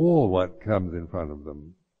care at all what comes in front of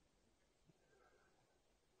them.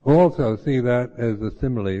 Also see that as a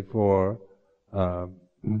simile for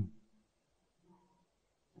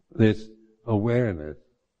this awareness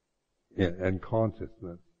and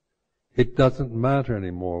consciousness. It doesn't matter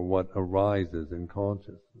anymore what arises in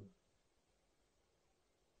consciousness.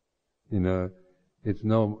 It's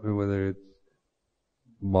whether it's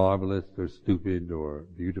marvelous or stupid or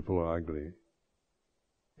beautiful or ugly.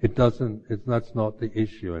 That's not the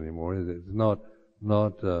issue anymore, is it? It's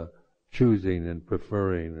not choosing and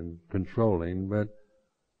preferring and controlling, but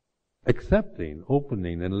accepting,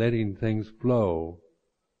 opening, and letting things flow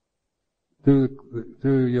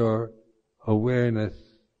through your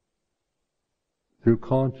awareness, through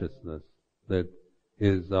consciousness, that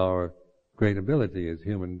is our great ability as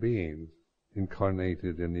human beings,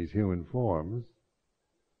 incarnated in these human forms,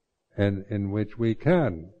 and in which we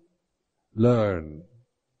can learn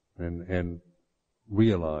and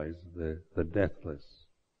realize the deathless.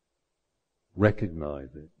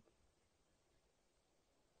 Recognize it.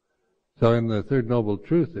 So in the Third Noble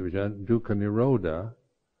Truth, dukkha nirodha,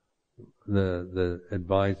 the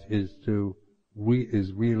advice is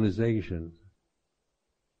is realization.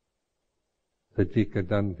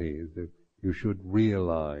 Satikkadanti, you should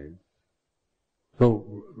realize.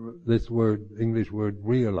 So this word, English word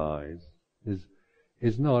realize,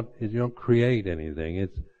 is not, you don't create anything.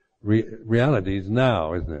 It's reality is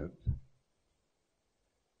now, isn't it?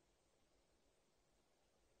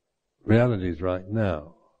 Reality is right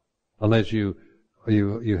now. Unless you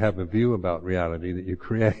have a view about reality that you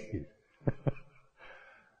create.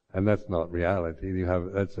 And that's not reality.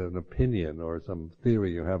 That's an opinion or some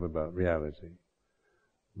theory you have about reality.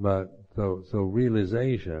 But so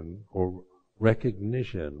realization or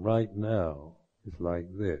recognition right now is like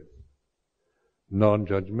this.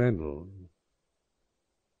 Non-judgmental.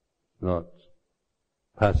 Not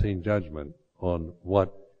passing judgment on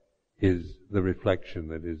what is the reflection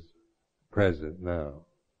that is present now.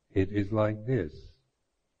 It is like this.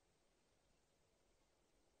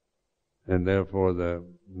 And therefore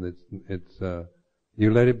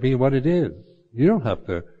you let it be what it is. You don't have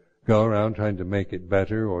to go around trying to make it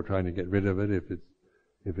better or trying to get rid of it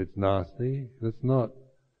if it's nasty. That's not,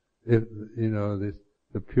 the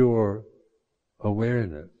pure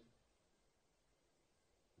awareness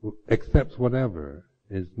accepts whatever,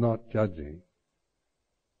 is not judging.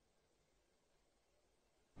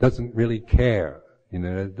 Doesn't really care,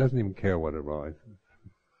 it doesn't even care what arises.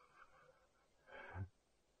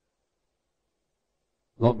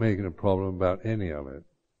 Not making a problem about any of it.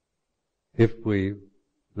 If we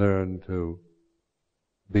learn to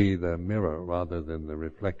be the mirror rather than the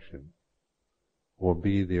reflection, or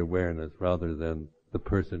be the awareness rather than the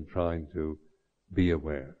person trying to be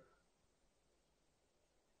aware.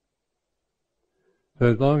 So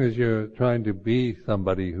as long as you're trying to be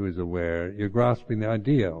somebody who is aware, you're grasping the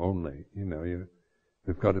idea only.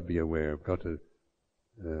 We've got to be aware. We've got to,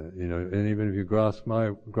 and even if you grasp my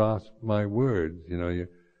words,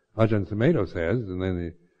 Ajahn Sumedho says, and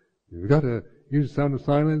then you've got to use the sound of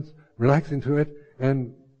silence, relax into it,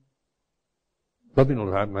 and something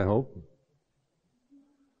will happen, I hope.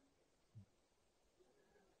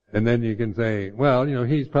 And then you can say, well,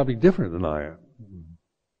 he's probably different than I am.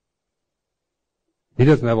 He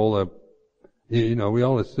doesn't have all the, we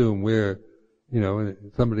all assume we're,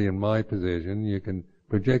 somebody in my position, you can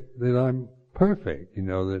project that I'm perfect,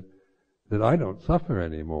 that I don't suffer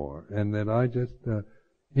anymore, and that I just,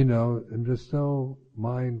 am just so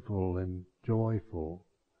mindful and joyful.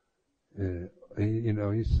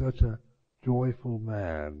 He's such a joyful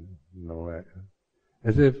man,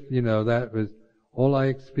 as if, that was all I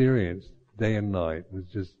experienced day and night was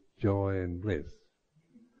just joy and bliss.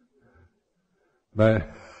 But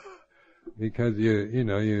because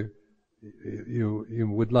you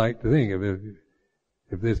would like to think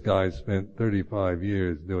if this guy spent 35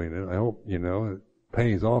 years doing it, I hope it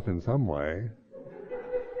pays off in some way.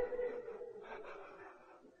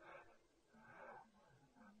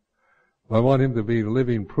 I want him to be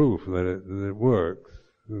living proof that it works,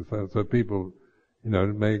 so people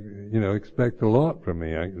expect a lot from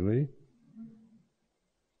me actually.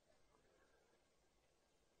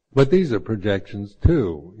 But these are projections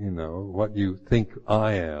too, what you think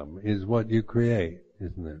I am is what you create,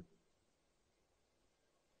 isn't it?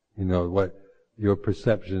 What your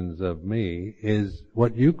perceptions of me is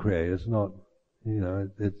what you create. It's not,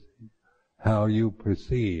 it's how you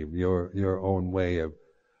perceive your own way of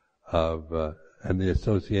and the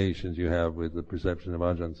associations you have with the perception of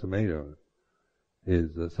Ajahn Sumedho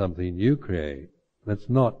is something you create. That's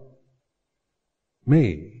not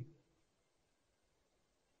me.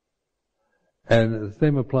 And the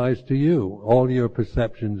same applies to you. All your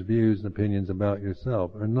perceptions, views, and opinions about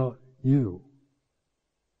yourself are not you.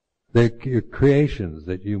 They're your creations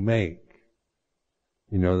that you make,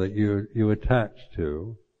 that you attach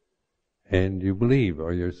to and you believe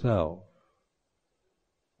are yourself.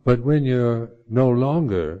 But when you're no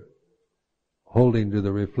longer holding to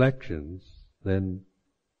the reflections, then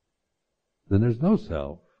there's no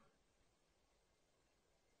self.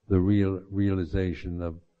 The realization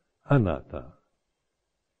of anatta.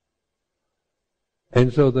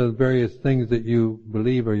 And so the various things that you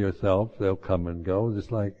believe are yourself, they'll come and go, just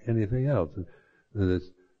like anything else. This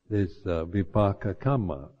vipaka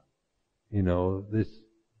kamma, the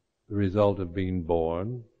result of being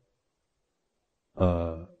born,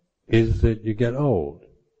 is that you get old.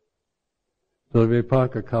 So the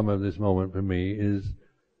vipaka kamma of this moment for me is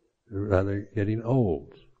rather getting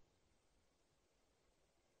old.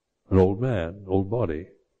 An old man, old body.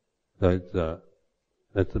 So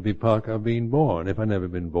That's the vipaka of being born. If I'd never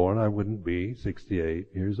been born, I wouldn't be 68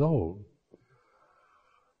 years old.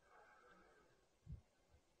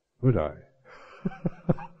 Would I?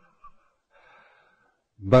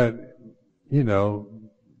 But,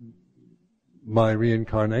 my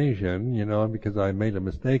reincarnation, because I made a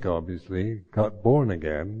mistake, obviously, got born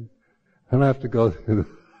again, and I have to go through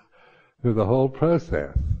the whole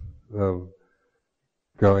process of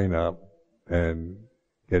growing up and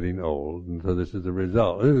getting old. And so this is a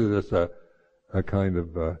result. This is just a kind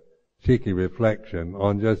of cheeky reflection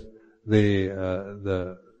on just the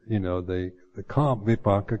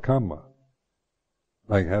vipaka kamma.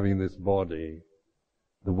 Like having this body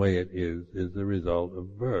the way it is the result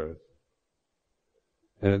of birth.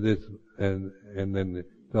 And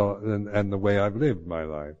the way I've lived my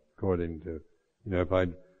life, according to, if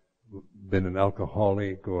I'd been an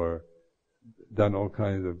alcoholic or done all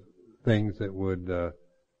kinds of things that would,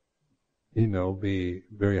 be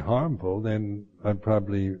very harmful, then I'd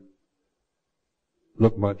probably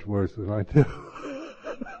look much worse than I do.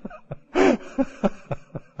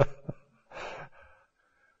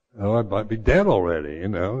 Oh, I might be dead already,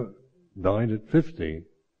 died at 50.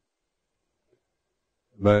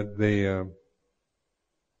 But the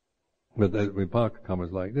vipaka kamma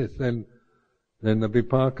is like this. Then the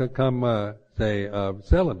vipaka kamma, say, of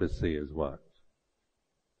celibacy is what?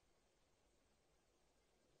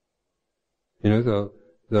 So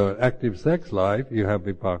the active sex life, you have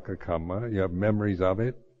vipaka kamma, you have memories of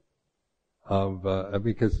it,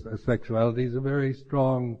 because sexuality is a very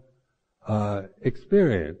strong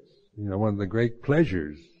experience. One of the great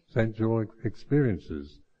pleasures, sensual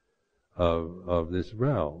experiences of this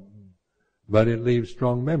realm. But it leaves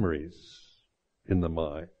strong memories in the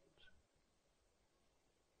mind.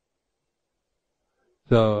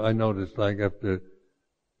 So I noticed, like, after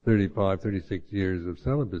 35, 36 years of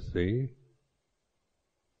celibacy,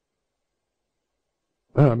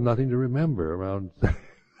 I have nothing to remember around.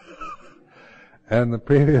 And the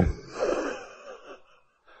previous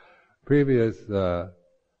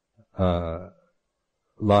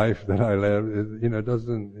life that I lived,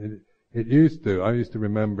 doesn't. I used to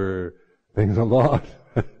remember things a lot,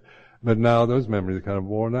 but now those memories are kind of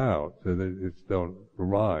worn out, so they just don't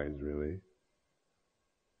arise really.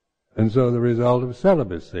 And so the result of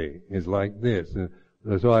celibacy is like this. And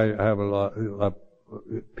so I have a lot of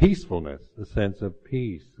peacefulness, a sense of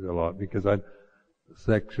peace a lot, because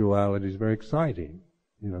sexuality is very exciting,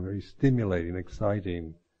 very stimulating,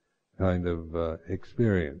 exciting kind of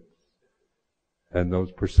experience. And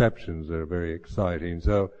those perceptions are very exciting.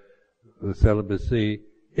 So the celibacy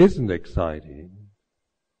isn't exciting.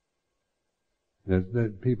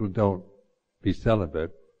 People don't be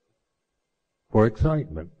celibate for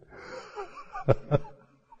excitement.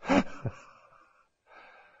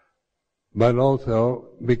 But also,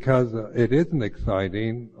 because it isn't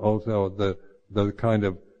exciting, also the kind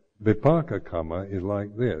of vipaka kamma is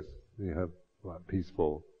like this. You have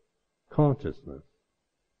peaceful consciousness.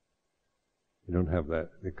 You don't have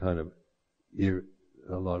the kind of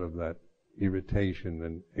a lot of that irritation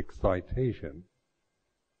and excitation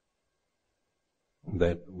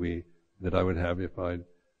that I would have if I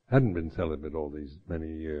hadn't been celibate all these many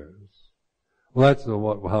years. Well, that's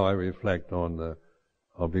how I reflect on the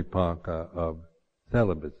vipaka of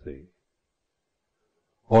celibacy,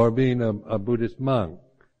 or being a Buddhist monk,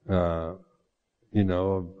 of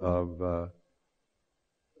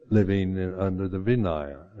living under the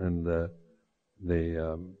Vinaya and the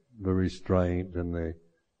restraint and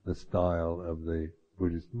the style of the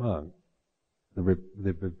Buddhist monk, the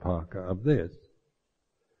vipaka of this.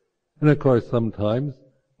 And of course, sometimes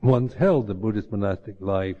one's held the Buddhist monastic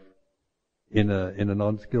life in a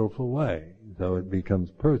non-skillful way, so it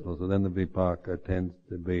becomes personal. So then the vipaka tends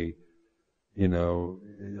to be,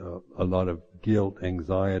 a lot of guilt,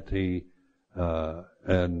 anxiety,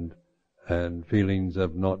 and feelings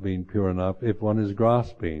of not being pure enough if one is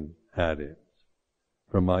grasping at it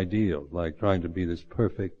from ideals, like trying to be this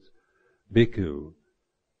perfect bhikkhu,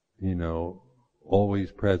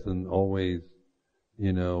 always present, always,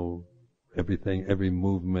 everything, every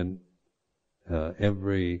movement,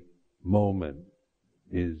 every moment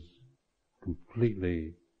is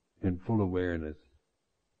completely in full awareness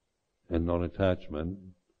and non-attachment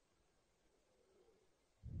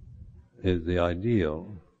is the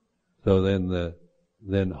ideal. So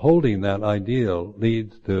then holding that ideal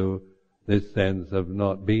leads to this sense of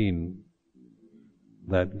not being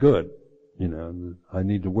that good. I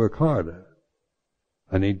need to work harder.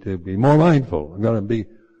 I need to be more mindful. I'm going to be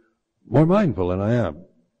more mindful than I am.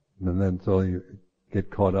 And then so you get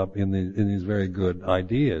caught up in these very good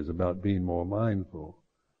ideas about being more mindful.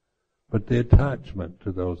 But the attachment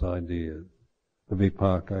to those ideas, the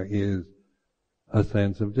vipaka, is a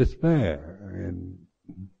sense of despair, and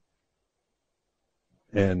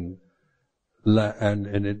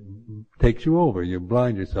it takes you over. You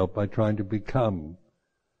blind yourself by trying to become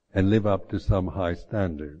and live up to some high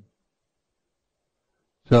standard.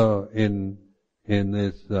 So in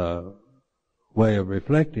this way of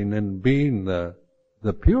reflecting and being the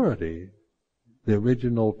purity, the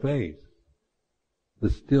original face, the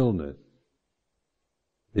stillness,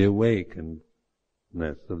 the awakenedness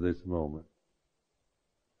of this moment,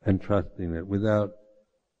 and trusting it without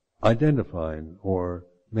identifying or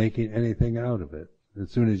making anything out of it. As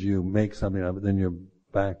soon as you make something of it, then you're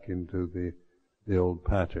back into the old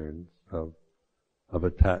patterns of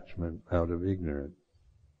attachment out of ignorance.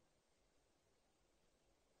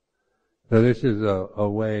 So this is a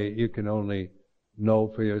way you can only know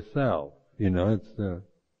for yourself. It's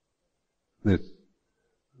this.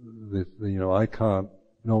 I can't.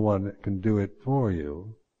 No one can do it for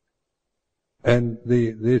you. And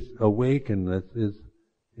this awakenedness is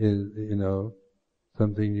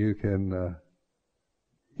something you can.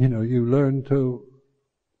 You learn to.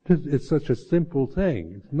 It's such a simple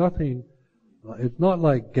thing. It's nothing. It's not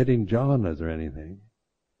like getting jhanas or anything.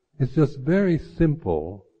 It's just very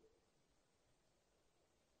simple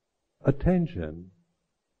attention,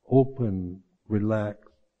 open, relaxed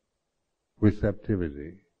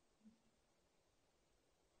receptivity.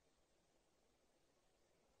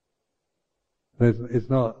 It's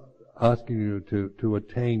not asking you to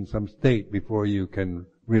attain some state before you can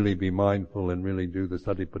really be mindful and really do the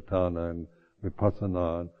satipatthana and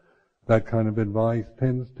vipassana. That kind of advice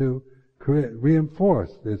tends to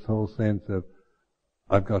reinforce this whole sense of,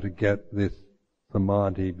 I've got to get this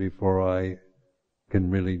samadhi before I can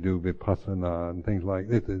really do vipassana and things like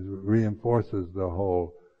this. It reinforces the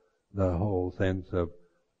whole sense of,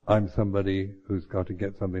 I'm somebody who's got to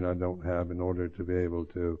get something I don't have in order to be able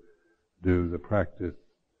to do the practice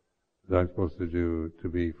that I'm supposed to do to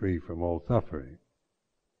be free from all suffering.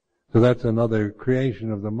 So that's another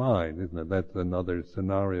creation of the mind, isn't it? That's another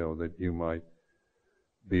scenario that you might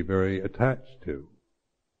be very attached to.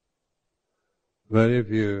 But if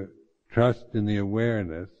you trust in the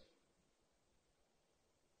awareness,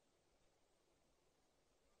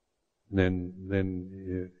 then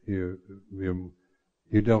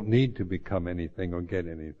you don't need to become anything or get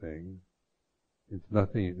anything. It's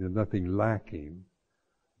nothing. There's nothing lacking.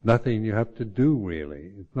 Nothing you have to do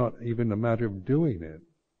really. It's not even a matter of doing it,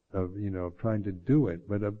 of trying to do it,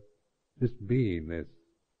 but of just being this,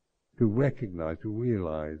 to recognize, to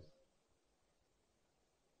realize.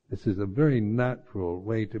 This is a very natural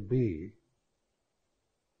way to be.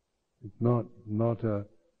 It's not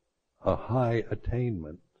a high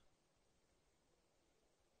attainment.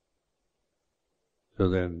 So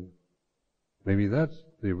then, maybe that's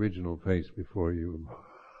the original face before you.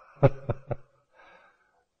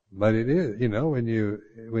 But it is, when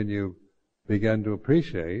you begin to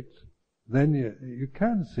appreciate, then you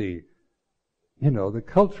can see, the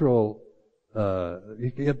cultural,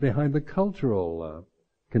 you can get behind the cultural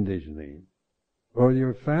conditioning, or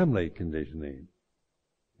your family conditioning.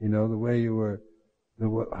 The way you were,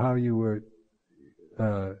 how you were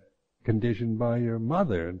conditioned by your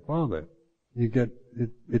mother and father. You get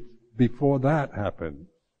it's before that happened.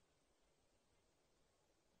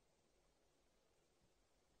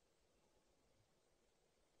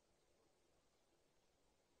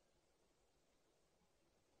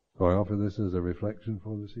 So I offer this as a reflection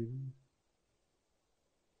for this evening.